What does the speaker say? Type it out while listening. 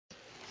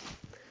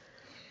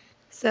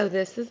So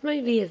this is my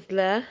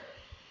vizsla.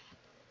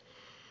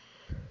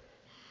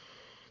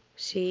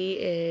 She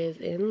is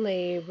in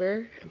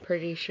labor. I'm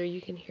pretty sure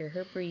you can hear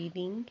her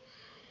breathing.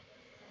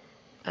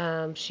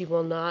 She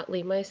will not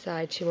leave my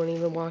side. She won't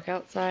even walk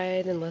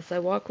outside unless I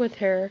walk with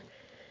her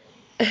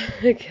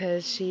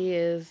because she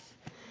is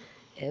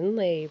in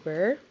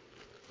labor.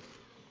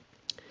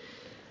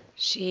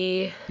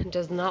 She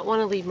does not want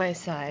to leave my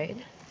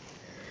side.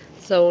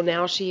 So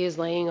now she is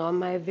laying on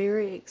my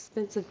very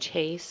expensive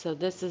chase. So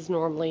this is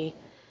normally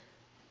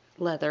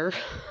leather,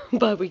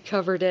 but we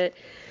covered it.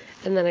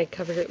 And then I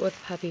covered it with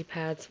puppy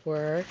pads for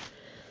her.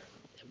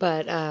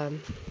 But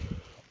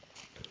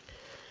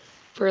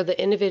for the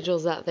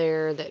individuals out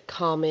there that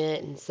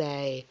comment and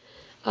say,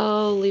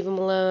 oh, leave them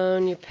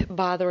alone, you're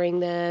bothering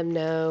them.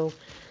 No.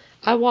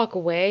 I walk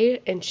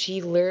away and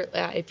she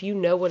literally, if you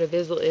know what a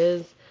vizsla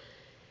is,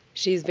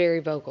 she's very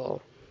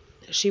vocal.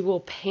 She will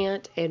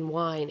pant and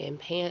whine and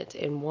pant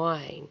and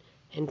whine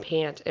and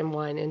pant and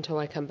whine until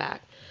I come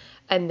back.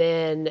 And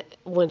then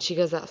when she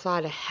goes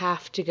outside, I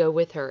have to go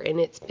with her, and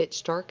it's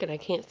pitch dark and I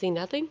can't see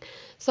nothing.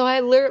 So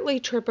I literally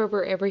trip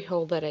over every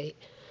hole that I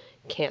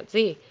can't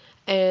see.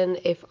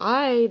 And if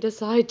I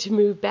decide to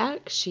move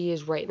back, she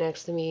is right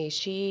next to me.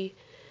 She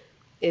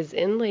is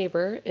in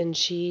labor and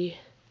she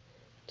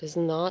does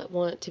not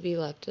want to be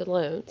left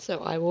alone. So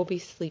I will be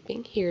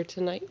sleeping here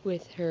tonight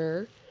with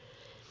her.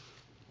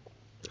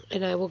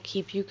 And I will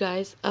keep you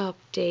guys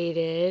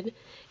updated.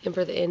 And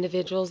for the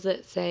individuals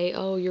that say,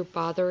 oh, you're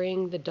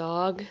bothering the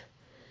dog,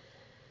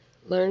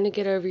 learn to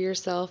get over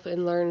yourself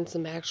and learn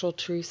some actual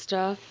true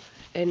stuff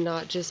and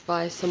not just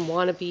by some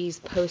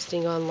wannabes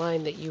posting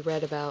online that you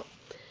read about.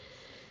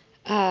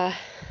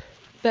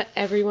 But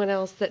everyone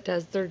else that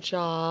does their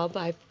job,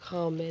 I've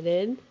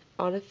commented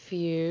on a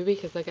few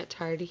because I got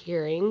tired of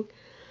hearing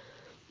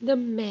the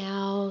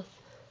mouth,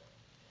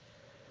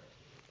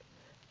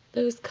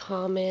 those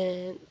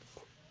comments.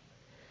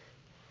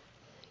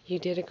 You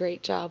did a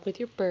great job with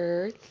your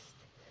births,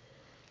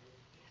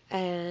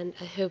 and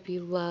I hope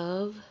you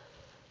love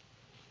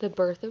the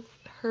birth of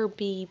her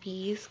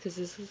babies because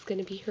this is going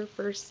to be her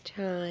first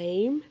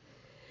time,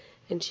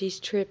 and she's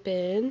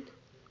tripping,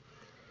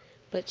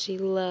 but she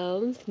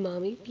loves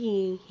Mommy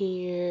being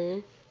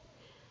here,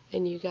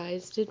 and you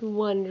guys did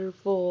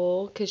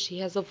wonderful because she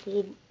has a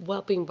full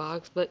whelping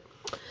box, but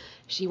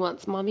she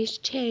wants Mommy's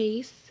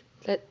chase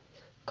that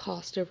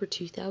cost over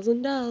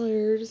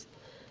 $2,000.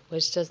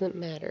 Which doesn't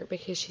matter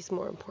because she's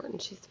more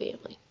important. She's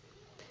family.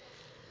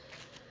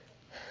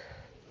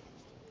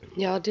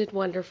 Y'all did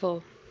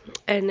wonderful.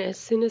 And as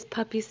soon as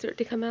puppies start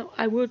to come out,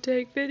 I will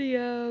take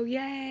video.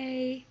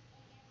 Yay!